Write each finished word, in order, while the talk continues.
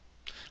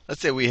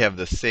Let's say we have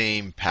the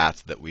same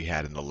path that we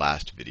had in the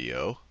last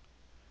video.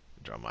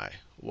 Draw my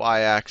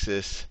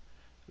y-axis.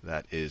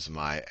 That is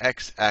my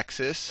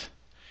x-axis.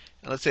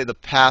 And let's say the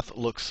path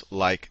looks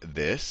like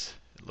this.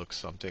 It looks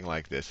something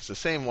like this. It's the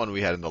same one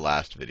we had in the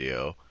last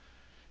video.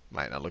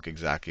 Might not look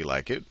exactly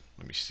like it.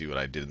 Let me see what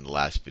I did in the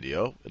last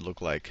video. It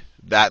looked like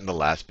that in the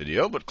last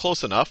video, but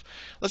close enough.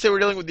 Let's say we're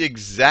dealing with the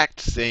exact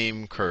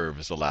same curve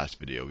as the last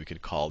video. We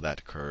could call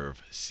that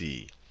curve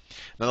C.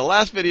 Now, in the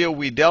last video,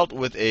 we dealt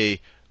with a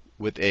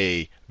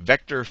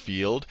vector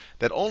field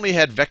that only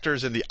had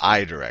vectors in the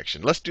I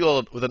direction. Let's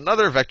deal with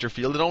another vector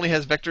field that only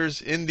has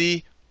vectors in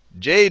the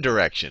J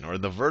direction, or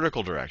the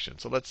vertical direction.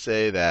 So let's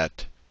say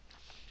that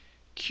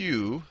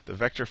Q, the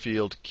vector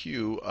field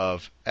Q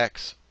of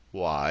x,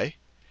 y,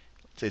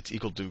 say it's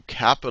equal to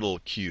capital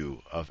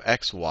Q of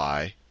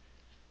xy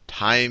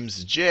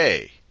times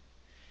j.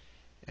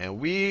 And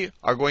we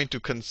are going to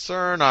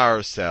concern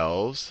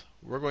ourselves,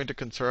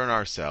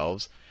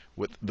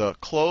 with the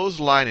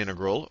closed line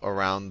integral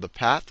around the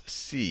path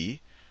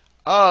C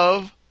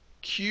of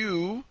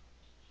Q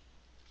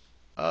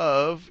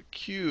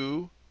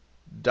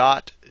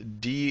dot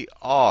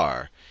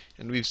dr.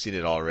 And we've seen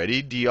it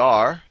already.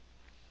 dr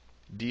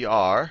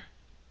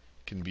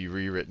can be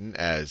rewritten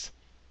as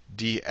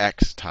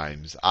dx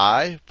times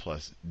I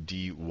plus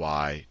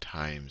dy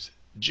times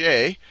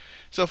j.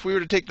 So if we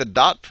were to take the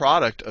dot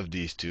product of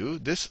these two,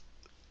 this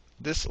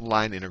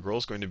line integral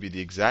is going to be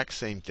the exact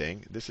same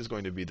thing. This is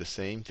going to be the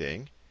same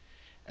thing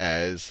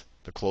as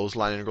the closed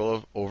line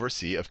integral over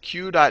C of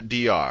q dot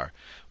dr.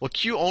 Well,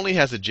 q only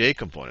has a j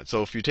component.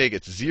 So if you take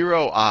it's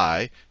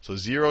 0I, so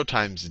 0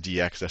 times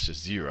dx, that's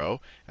just 0.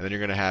 And then you're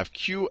going to have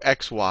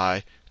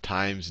qxy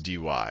times dy.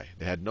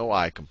 They had no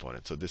I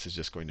component. So this is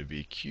just going to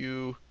be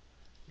q.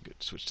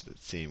 Switch to the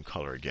same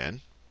color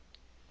again.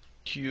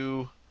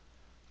 Q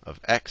of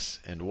x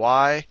and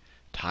y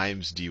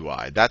times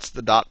dy. That's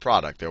the dot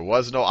product. There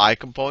was no I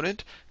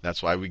component.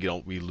 That's why we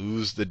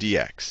lose the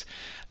dx.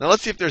 Now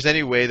let's see if there's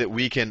any way that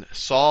we can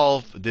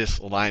solve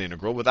this line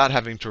integral without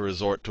having to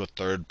resort to a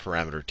third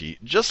parameter t,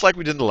 just like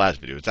we did in the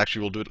last video. It's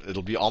actually,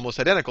 it'll be almost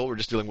identical. We're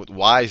just dealing with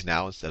y's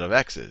now instead of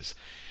x's.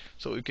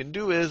 So what we can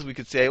do is we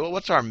could say, well,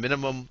 what's our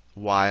minimum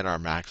y and our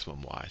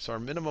maximum y? So our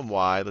minimum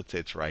y, let's say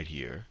it's right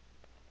here.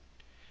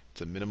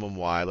 It's a minimum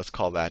y. Let's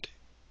call that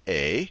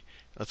A.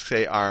 Let's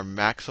say our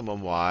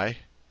maximum y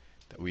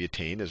that we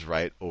attain is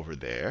right over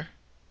there.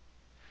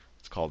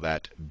 Let's call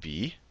that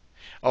B.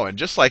 Oh, and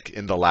just like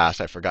in the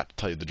last, I forgot to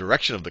tell you the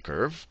direction of the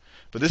curve.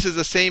 But this is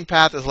the same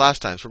path as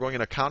last time. So we're going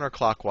in a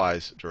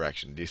counterclockwise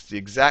direction. It's the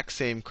exact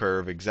same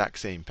curve, exact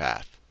same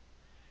path.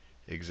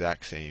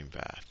 Exact same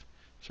path.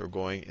 So we're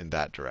going in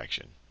that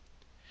direction.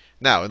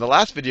 Now, in the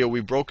last video, we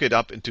broke it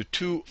up into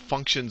two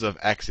functions of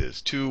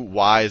x's, two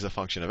y as a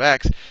function of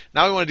x.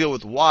 Now we want to deal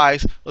with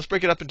y's. Let's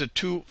break it up into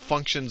two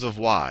functions of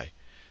y.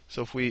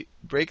 So if we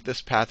break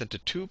this path into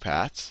two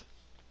paths,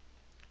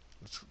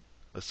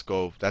 let's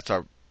go.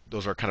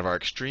 Those are kind of our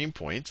extreme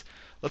points.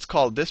 Let's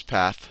call this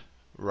path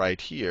right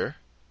here.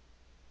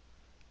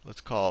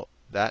 Let's call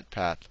that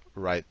path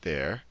right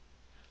there.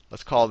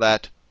 Let's call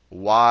that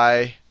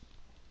y.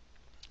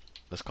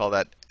 Let's call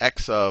that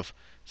x of.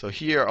 So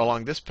here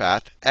along this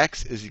path,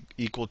 x is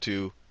equal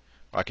to,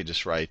 or I could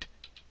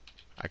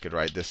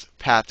write this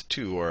path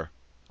 2, or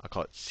I'll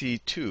call it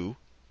C2.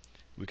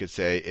 We could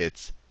say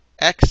it's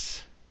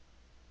x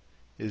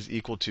is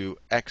equal to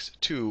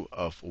x2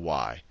 of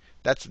y.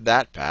 That's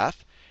that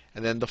path.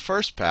 And then the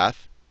first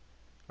path,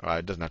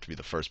 it doesn't have to be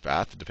the first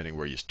path, depending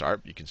where you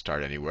start. You can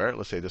start anywhere.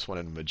 Let's say this one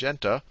in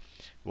magenta.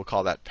 We'll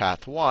call that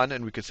path 1,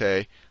 and we could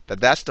say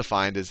that that's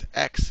defined as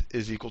x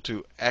is equal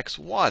to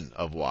x1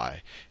 of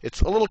y.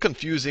 It's a little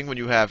confusing when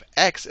you have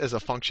x as a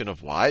function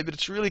of y, but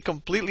it's really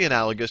completely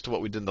analogous to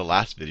what we did in the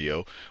last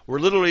video. We're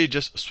literally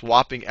just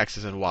swapping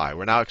x's and y.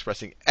 We're now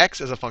expressing x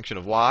as a function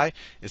of y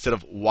instead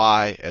of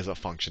y as a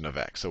function of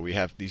x. So we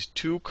have these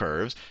two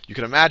curves. You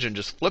can imagine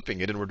just flipping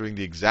it, and we're doing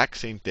the exact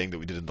same thing that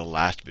we did in the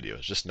last video.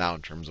 It's just now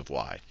in terms of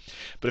y.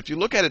 But if you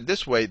look at it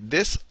this way,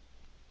 this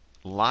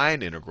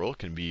line integral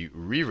can be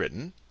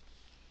rewritten.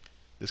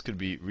 This could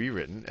be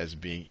rewritten as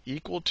being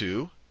equal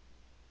to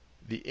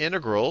the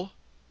integral.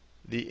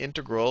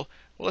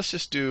 Well, let's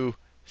just do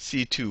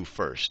C2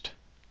 first.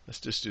 Let's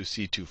just do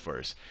C2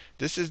 first.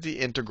 This is the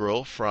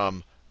integral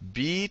from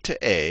B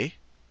to A.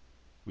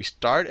 We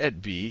start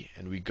at B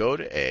and we go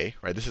to A.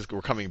 Right?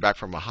 We're coming back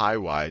from a high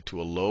y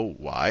to a low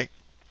y.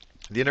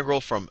 The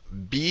integral from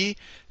B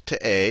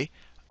to A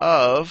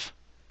of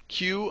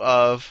Q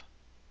of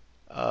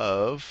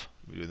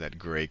we're doing that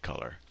gray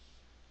color.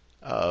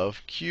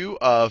 Of Q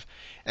of,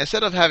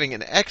 instead of having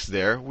an x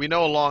there, we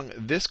know along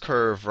this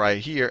curve right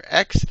here,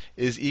 x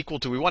is equal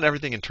to, we want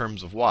everything in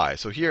terms of y.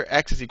 So here,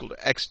 x is equal to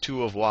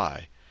x2 of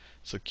y.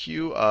 So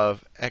Q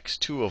of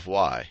x2 of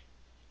y,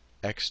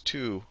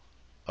 x2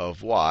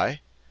 of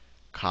y,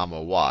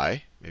 comma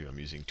y. Maybe I'm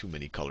using too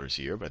many colors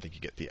here, but I think you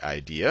get the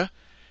idea.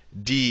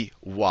 dy,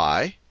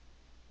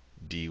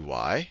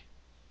 dy.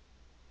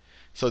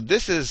 So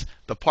this is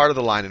the part of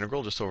the line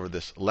integral just over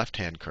this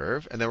left-hand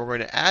curve. And then we're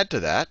going to add to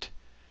that.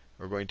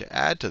 we're going to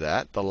add to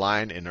that the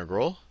line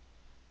integral,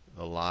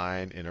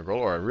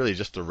 or really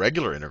just the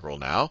regular integral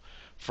now,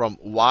 from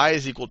y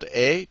is equal to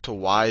a to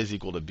y is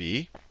equal to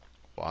b,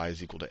 y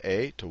is equal to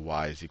a to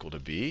y is equal to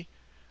b,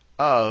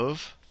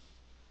 of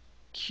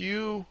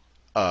q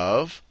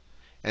of,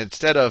 and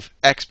instead of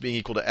x being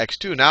equal to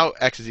x2, now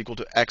x is equal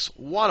to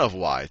x1 of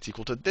y. It's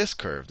equal to this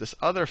curve, this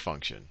other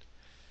function.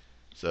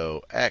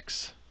 So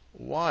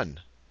x1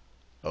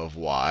 of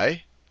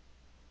y,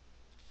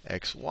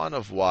 x1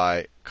 of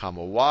y,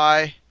 comma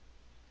y,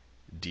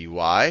 dy.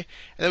 And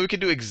then we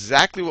can do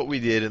exactly what we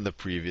did in the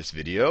previous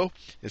video.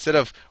 Instead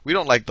of, we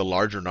don't like the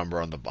larger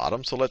number on the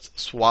bottom, so let's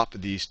swap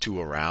these two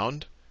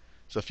around.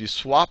 So if you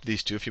swap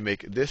these two, if you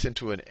make this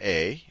into an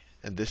a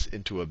and this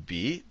into a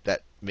b,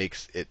 that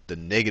makes it the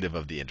negative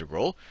of the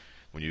integral.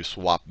 When you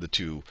swap the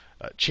two,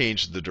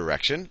 change the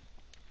direction.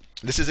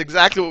 This is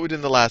exactly what we did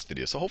in the last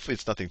video, so hopefully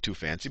it's nothing too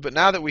fancy. But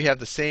now that we have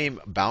the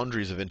same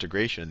boundaries of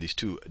integration in these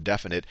two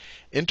definite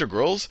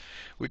integrals,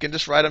 we can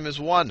just write them as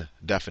one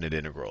definite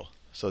integral.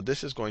 So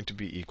this is going to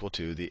be equal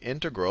to the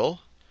integral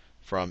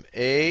from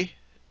a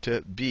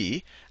to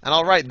b. And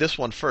I'll write this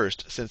one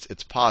first, since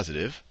it's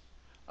positive,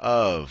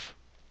 of,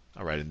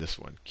 I'll write in this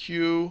one,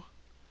 q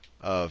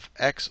of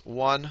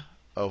x1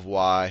 of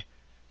y,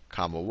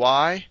 comma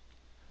y,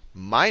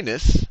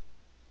 minus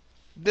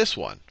this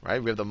one,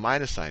 right? We have the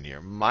minus sign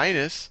here.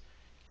 Minus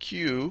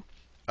q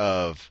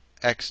of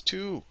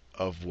x2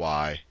 of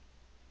y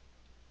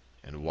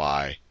and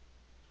y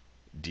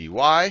dy.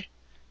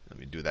 Let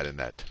me do that in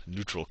that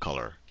neutral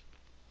color.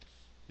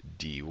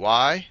 dy.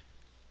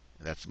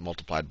 And that's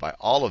multiplied by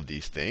all of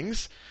these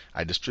things.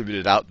 I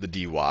distributed out the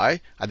dy. I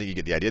think you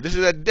get the idea. This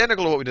is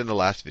identical to what we did in the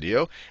last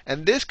video.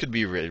 And this could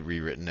be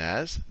rewritten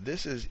as,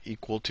 this is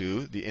equal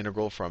to the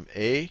integral from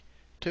a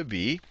to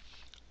b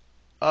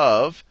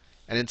of,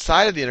 and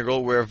inside of the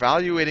integral, we're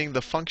evaluating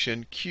the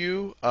function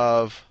q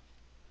of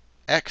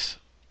x,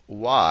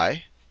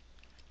 y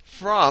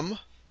from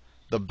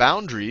the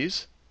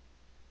boundaries,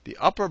 the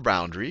upper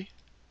boundary,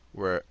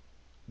 where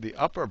the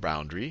upper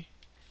boundary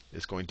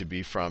is going to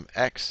be from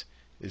x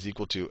is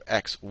equal to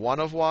x1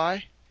 of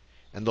y,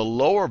 and the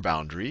lower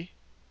boundary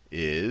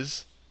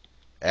is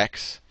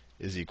x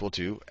is equal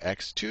to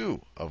x2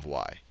 of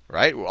y.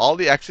 Right? All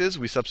the x's,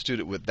 we substitute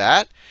it with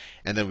that,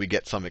 and then we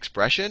get some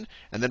expression.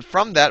 And then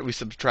from that, we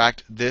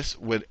subtract this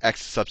with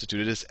x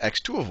substituted as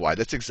x2 of y.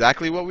 That's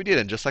exactly what we did.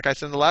 And just like I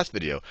said in the last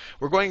video,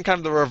 we're going in kind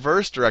of the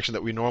reverse direction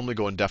that we normally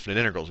go in definite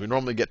integrals. We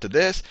normally get to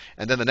this,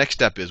 and then the next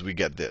step is we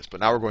get this. But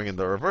now we're going in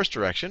the reverse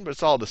direction, but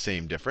it's all the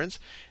same difference.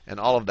 And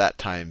all of that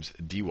times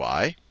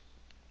dy.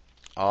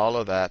 All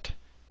of that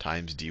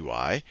times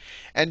dy.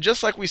 And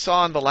just like we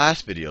saw in the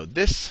last video,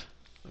 this,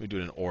 let me do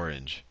it in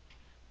orange.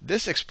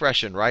 This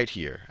expression right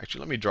here, actually,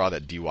 let me draw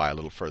that dy a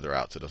little further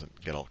out so it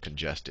doesn't get all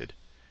congested.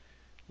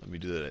 Let me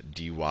do that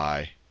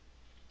dy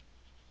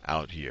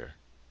out here.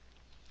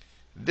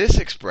 This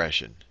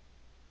expression,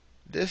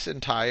 this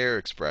entire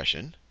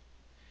expression,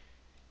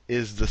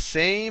 is the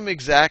same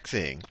exact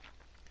thing.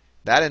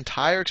 That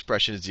entire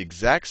expression is the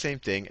exact same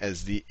thing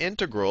as the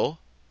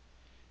integral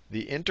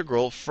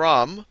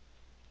from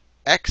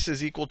x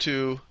is equal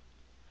to,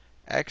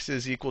 I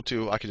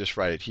can just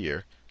write it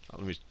here.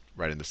 Let me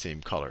write in the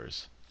same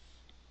colors.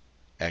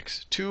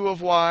 x2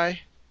 of y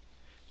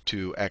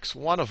to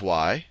x1 of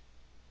y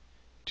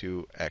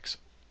to x1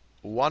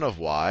 of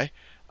y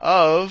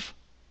of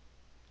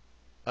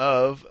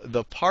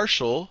the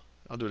partial,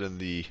 I'll do it in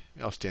the,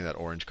 I'll stay in that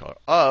orange color,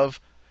 of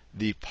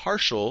the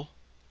partial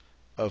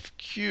of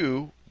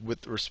q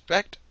with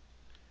respect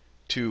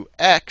to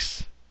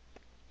x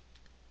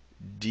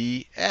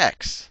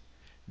dx.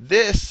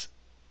 This,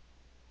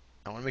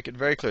 I want to make it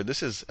very clear.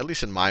 This is, at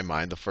least in my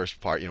mind, the first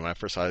part, when I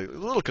first saw it, a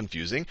little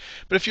confusing.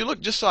 But if you look,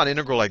 just saw an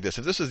integral like this,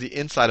 if this was the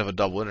inside of a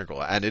double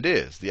integral, and it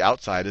is, the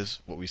outside is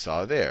what we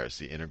saw there. It's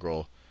the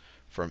integral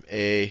from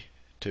a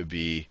to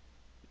b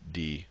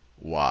dy.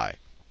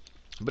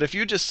 But if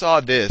you just saw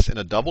this in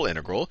a double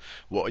integral,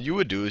 what you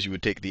would do is you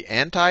would take the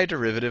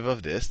antiderivative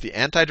of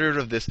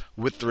this,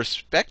 with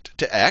respect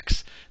to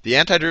x. The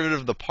antiderivative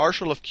of the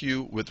partial of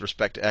q with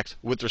respect to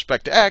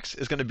x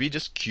is going to be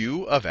just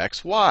q of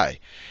xy.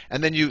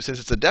 And then you, since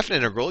it's a definite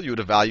integral, you would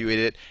evaluate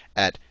it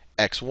at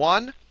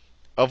x1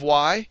 of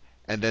y,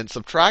 and then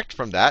subtract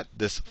from that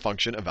this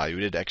function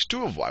evaluated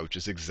x2 of y, which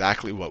is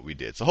exactly what we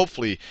did. So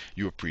hopefully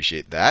you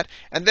appreciate that.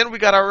 And then we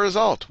got our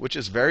result, which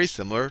is very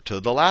similar to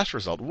the last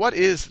result. What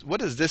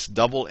does this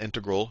double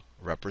integral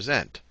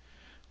represent?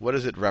 What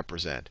does it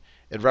represent?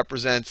 It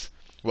represents,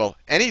 well,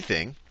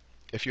 anything.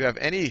 If you have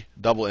any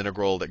double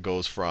integral that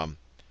goes from,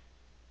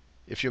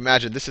 if you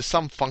imagine this is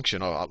some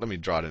function, let me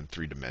draw it in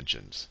 3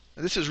 dimensions.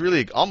 And this is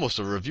really almost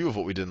a review of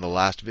what we did in the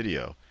last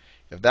video.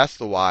 If that's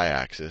the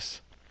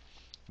y-axis,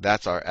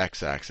 that's our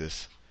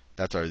x-axis,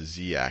 that's our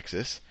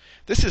z-axis.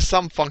 This is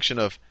some function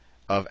of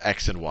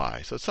x and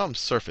y. So it's some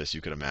surface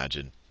you could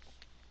imagine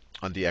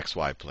on the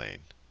xy plane.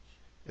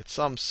 It's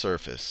some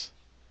surface.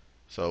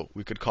 So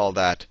we could call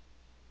that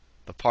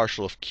the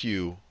partial of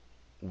q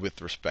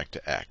with respect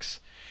to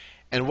x.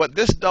 And what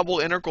this double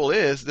integral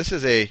is, this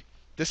is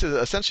this is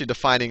essentially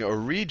defining a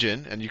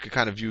region, and you could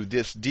kind of view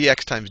this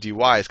dx times dy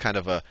as kind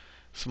of a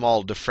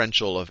small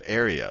differential of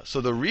area.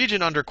 So the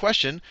region under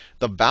question,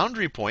 the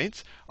boundary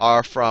points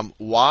are from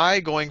y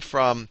goes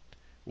from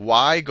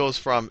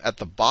at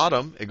the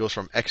bottom, it goes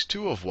from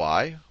x2 of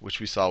y, which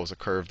we saw was a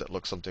curve that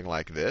looked something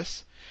like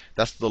this.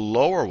 That's the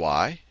lower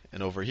y.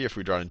 And over here, if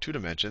we draw it in 2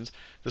 dimensions,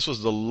 this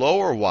was the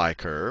lower y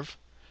curve.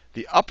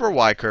 The upper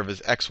y curve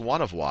is x1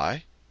 of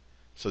y.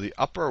 So the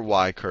upper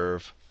y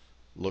curve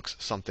looks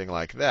something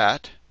like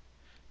that.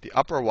 The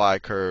upper y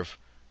curve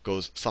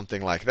goes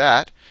something like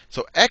that.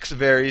 So x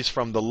varies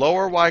from the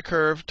lower y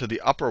curve to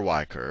the upper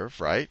y curve,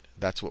 right?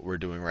 That's what we're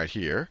doing right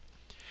here.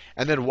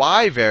 And then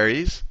y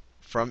varies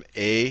from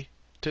a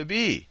to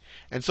b.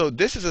 And so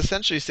this is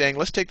essentially saying,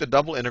 let's take the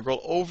double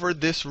integral over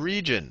this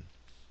region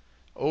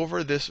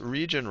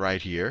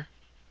right here,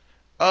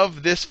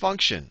 of this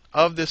function.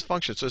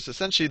 So it's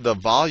essentially the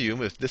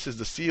volume, if this is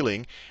the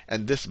ceiling,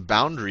 and this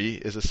boundary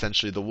is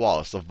essentially the wall.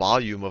 It's the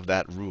volume of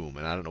that room.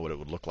 And I don't know what it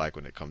would look like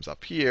when it comes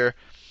up here,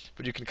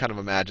 but you can kind of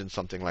imagine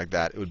something like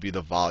that. It would be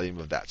the volume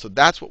of that. So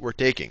that's what we're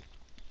taking.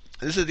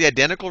 This is the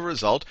identical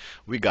result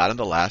we got in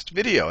the last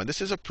video. And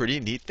this is a pretty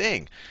neat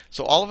thing.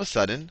 So all of a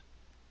sudden,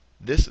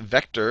 this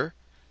vector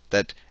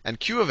and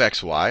q of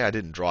xy, I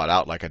didn't draw it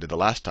out like I did the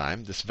last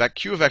time. This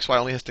q of xy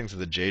only has things in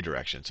the j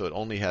direction. So it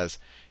only has,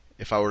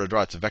 if I were to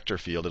draw its vector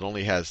field, the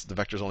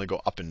vectors only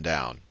go up and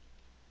down.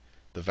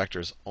 The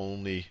vectors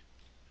only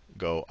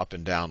go up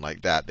and down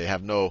like that. They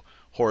have no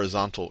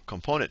horizontal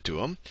component to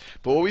them.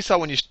 But what we saw,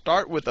 when you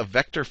start with a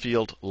vector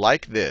field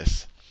like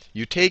this,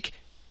 you take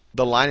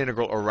the line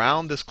integral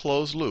around this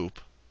closed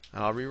loop,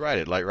 and I'll rewrite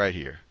it like right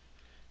here.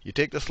 You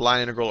take this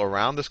line integral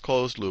around this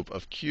closed loop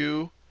of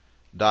q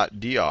dot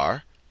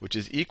dr, which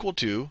is equal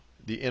to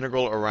the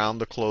integral around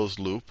the closed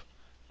loop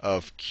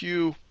of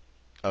q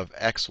of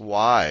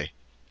xy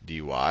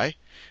dy.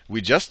 We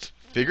just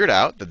figured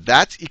out that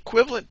that's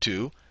equivalent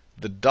to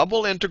the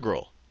double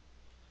integral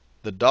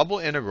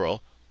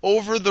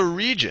over the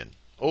region.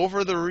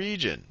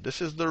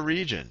 This is the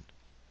region.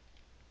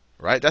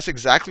 Right? That's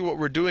exactly what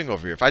we're doing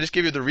over here. If I just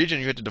give you the region,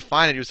 you have to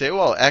define it. You say,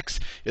 well, x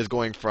is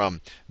going from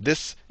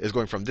this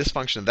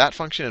function to that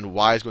function, and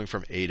y is going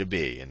from a to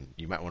b. And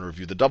you might want to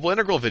review the double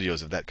integral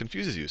videos if that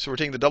confuses you. So we're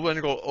taking the double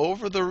integral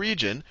over the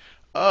region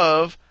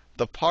of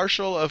the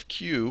partial of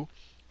q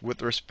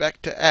with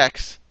respect to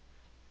x.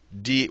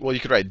 Well, you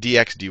could write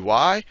dx dy,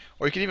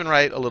 or you could even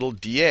write a little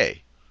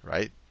dA,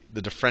 right?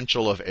 The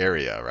differential of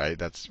area, right?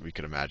 That's, we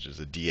could imagine, as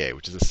a dA,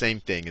 which is the same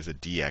thing as a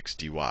dx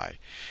dy.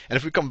 And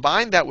if we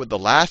combine that with the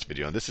last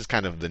video, and this is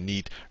kind of the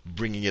neat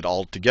bringing it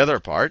all together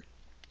part,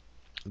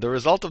 the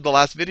result of the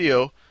last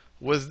video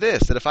was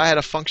this, that if I had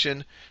a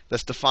function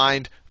that's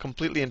defined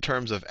completely in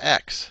terms of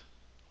x,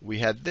 we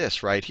had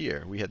this right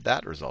here. We had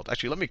that result.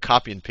 Actually, let me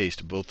copy and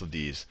paste both of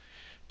these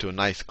to a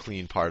nice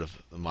clean part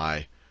of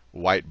my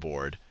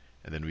whiteboard,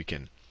 and then we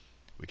can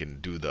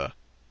do the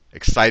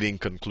exciting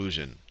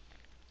conclusion.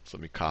 So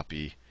let me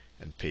copy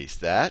and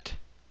paste that.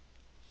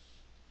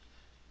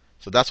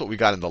 So that's what we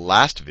got in the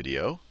last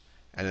video.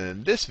 And then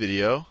in this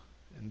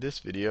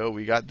video,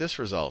 we got this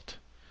result.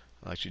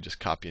 I'll actually just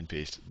copy and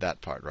paste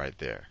that part right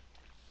there.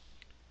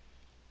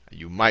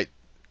 You might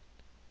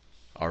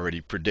already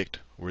predict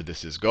where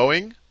this is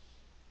going.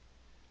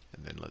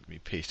 And then let me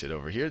paste it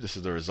over here. This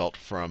is the result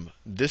from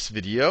this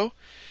video.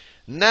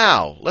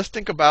 Now, let's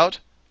think about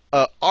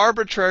an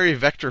arbitrary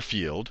vector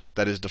field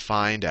that is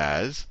defined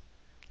as,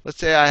 let's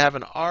say I have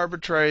an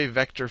arbitrary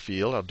vector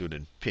field. I'll do it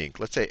in pink.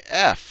 Let's say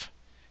f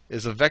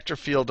is a vector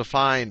field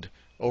defined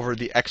over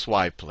the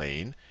xy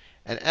plane.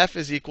 And f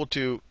is equal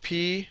to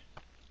p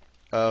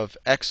of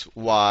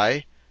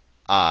xy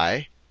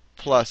I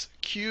plus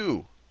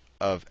q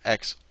of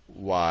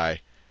xy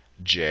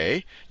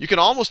j. You can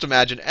almost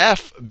imagine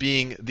f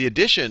being the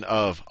addition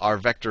of our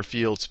vector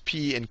fields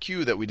p and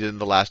q that we did in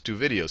the last two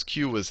videos.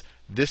 Q was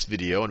this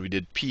video, and we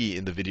did p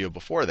in the video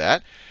before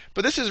that.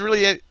 But this is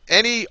really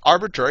any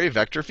arbitrary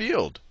vector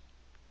field.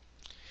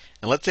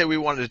 And let's say we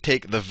wanted to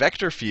take the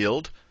vector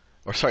field,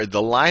 or sorry,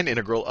 the line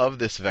integral of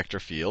this vector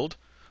field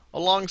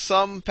along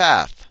some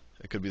path.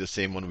 It could be the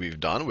same one we've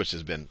done, which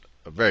has been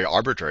a very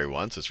arbitrary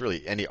one. So it's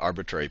really any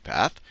arbitrary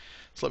path.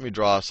 So let me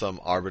draw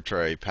some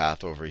arbitrary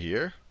path over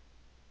here.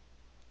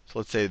 So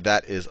let's say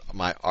that is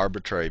my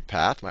arbitrary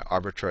path, my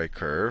arbitrary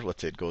curve.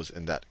 Let's say it goes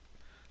in that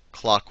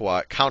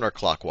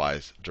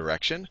counterclockwise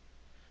direction,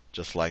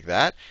 just like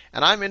that.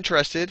 And I'm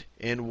interested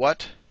in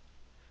what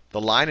the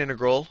line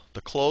integral,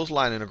 the closed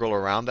line integral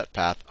around that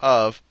path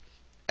of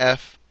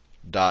f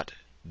dot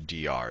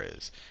dr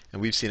is.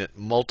 And we've seen it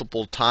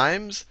multiple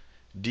times.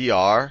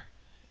 Dr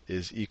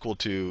is equal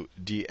to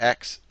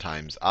dx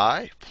times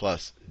I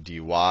plus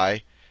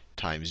dy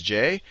times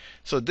j.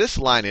 So this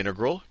line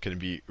integral can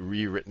be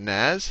rewritten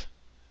as,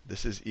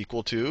 this is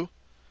equal to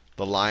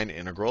the line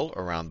integral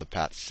around the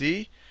path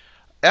c.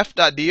 F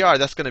dot dr,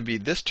 that's going to be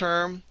this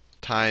term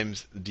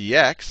times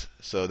dx.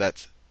 So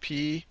that's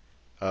p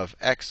of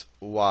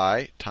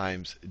xy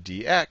times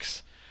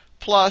dx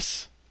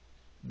plus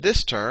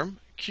this term,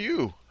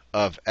 q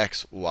of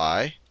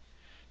xy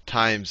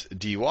times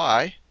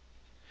dy.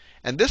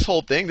 And this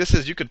whole thing, this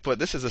is, you could put,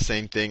 this is the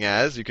same thing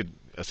as, you could,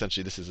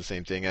 essentially, this is the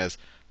same thing as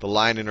the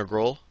line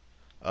integral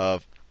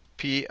of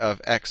p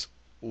of x,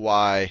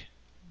 y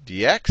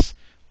dx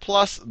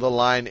plus the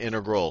line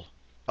integral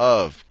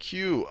of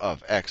q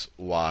of x,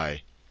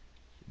 y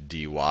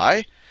dy.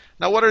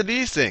 Now, what are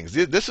these things?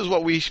 This is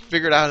what we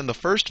figured out in the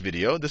first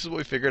video. This is what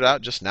we figured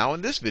out just now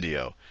in this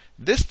video.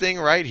 This thing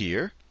right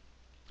here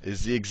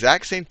is the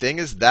exact same thing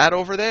as that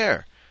over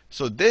there.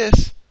 So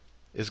this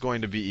is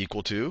going to be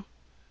equal to,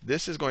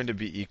 this is going to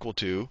be equal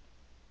to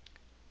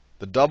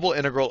the double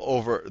integral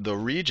over the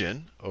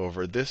region,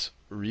 over this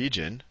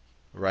region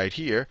right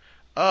here,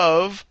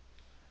 of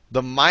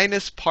the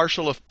minus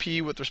partial of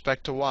p with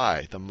respect to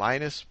y. The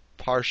minus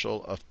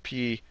partial of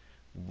p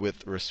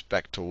with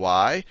respect to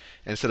y.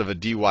 And instead of a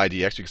dy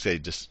dx, we could say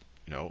just,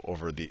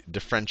 over the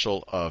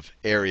differential of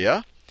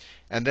area.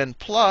 And then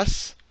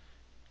plus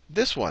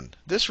this one,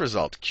 this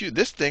result.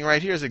 This thing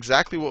right here is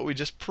exactly what we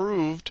just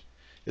proved,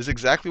 is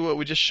exactly what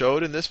we just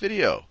showed in this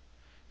video.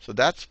 So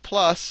that's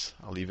plus,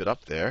 I'll leave it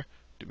up there.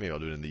 Maybe I'll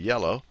do it in the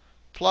yellow.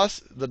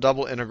 Plus the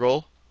double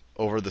integral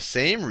over the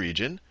same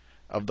region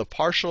of the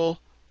partial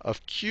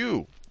of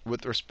q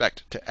with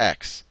respect to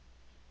x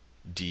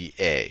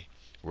dA,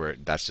 where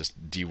that's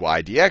just dy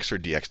dx or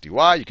dx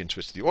dy. You can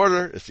switch the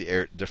order. It's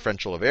the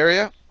differential of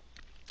area.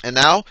 And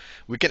now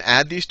we can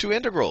add these two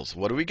integrals.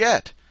 What do we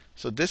get?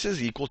 So this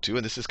is equal to,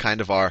 and this is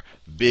kind of our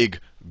big,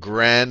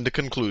 grand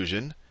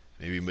conclusion.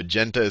 Maybe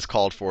magenta is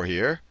called for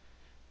here.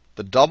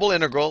 The double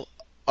integral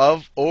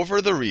of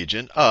over the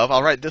region of,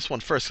 I'll write this one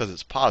first because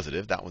it's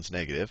positive, that one's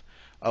negative,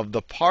 of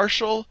the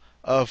partial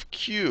of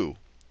q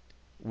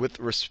with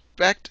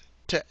respect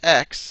to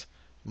x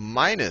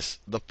minus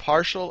the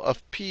partial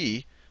of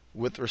p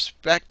with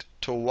respect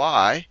to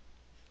y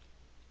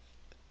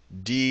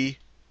d,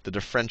 the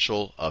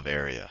differential of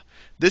area.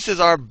 This is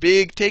our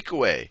big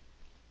takeaway.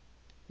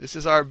 This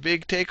is our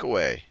big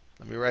takeaway.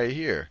 Let me write it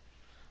here.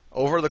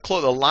 Over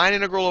the line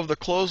integral of the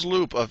closed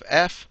loop of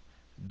f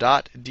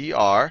dot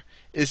dr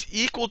is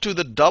equal to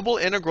the double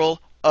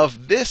integral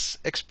of this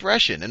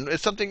expression. And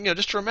it's something,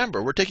 just to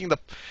remember. We're taking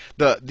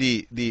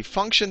the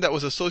function that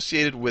was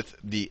associated with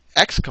the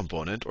x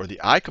component or the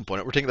I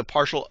component. We're taking the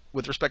partial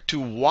with respect to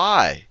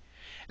y.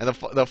 And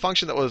the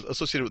function that was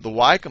associated with the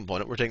y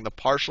component, we're taking the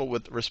partial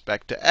with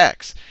respect to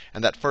x.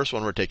 And that first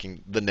one we're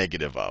taking the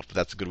negative of.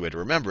 That's a good way to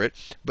remember it.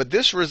 But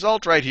this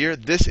result right here,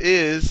 this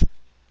is,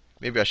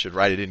 maybe I should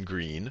write it in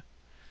green.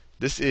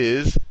 This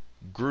is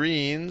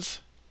Green's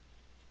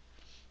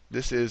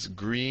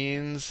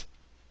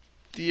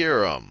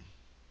theorem.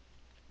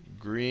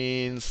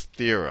 Green's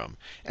theorem.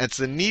 And it's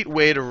a neat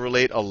way to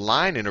relate a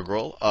line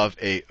integral of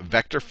a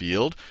vector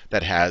field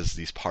that has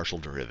these partial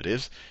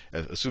derivatives,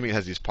 assuming it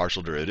has these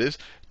partial derivatives,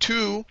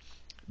 to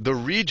the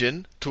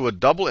region, to a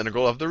double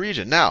integral of the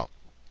region. Now,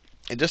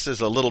 and just as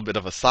a little bit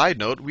of a side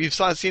note, we've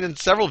seen in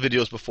several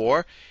videos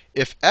before,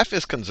 if f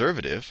is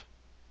conservative,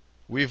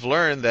 we've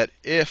learned that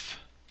if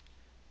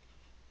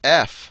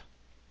f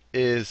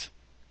is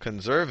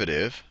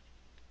conservative,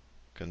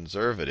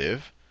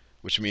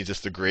 which means it's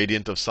the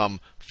gradient of some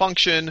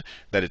function,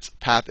 that it's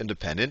path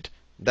independent,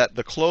 that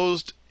the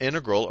closed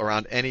integral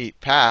around any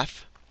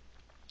path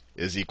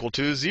is equal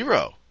to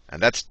 0.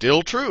 And that's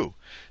still true.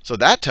 So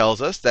that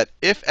tells us that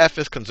if f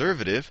is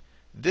conservative,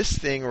 this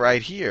thing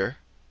right here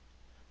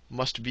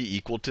must be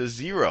equal to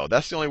 0.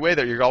 That's the only way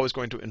that you're always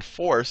going to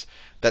enforce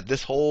that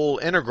this whole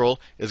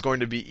integral is going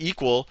to be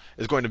equal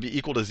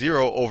to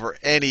 0 over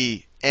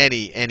any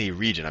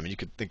region. I mean, you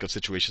could think of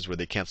situations where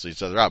they cancel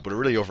each other out, but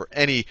really over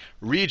any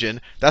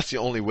region, that's the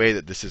only way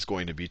that this is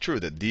going to be true,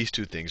 that these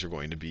two things are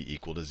going to be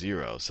equal to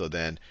 0. So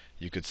then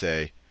you could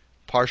say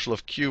partial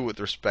of q with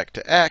respect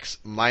to x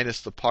minus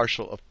the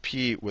partial of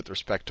p with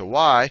respect to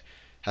y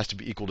has to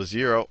be equal to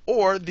 0,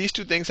 or these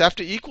two things have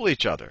to equal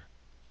each other.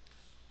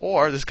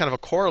 Or this is kind of a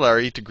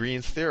corollary to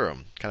Green's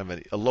theorem, kind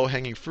of a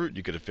low-hanging fruit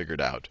you could have figured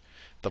out.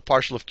 The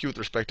partial of q with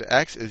respect to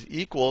x is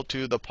equal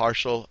to the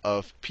partial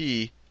of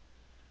p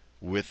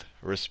with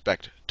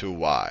respect to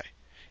y.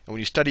 And when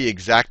you study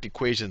exact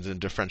equations in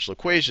differential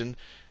equation,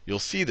 you'll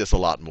see this a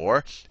lot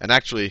more. And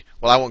actually,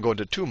 well, I won't go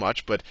into too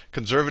much, but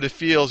conservative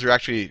fields, you're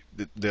actually,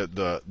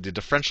 the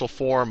differential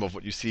form of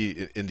what you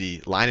see in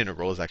the line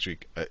integral is actually,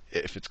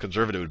 if it's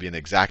conservative, it would be an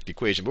exact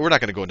equation. But we're not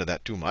going to go into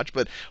that too much.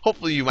 But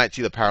hopefully you might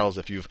see the parallels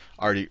if you've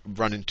already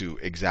run into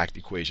exact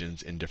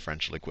equations in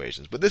differential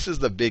equations. But this is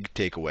the big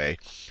takeaway.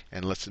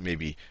 And let's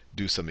maybe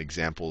do some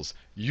examples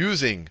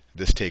using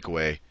this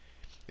takeaway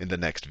in the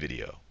next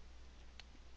video.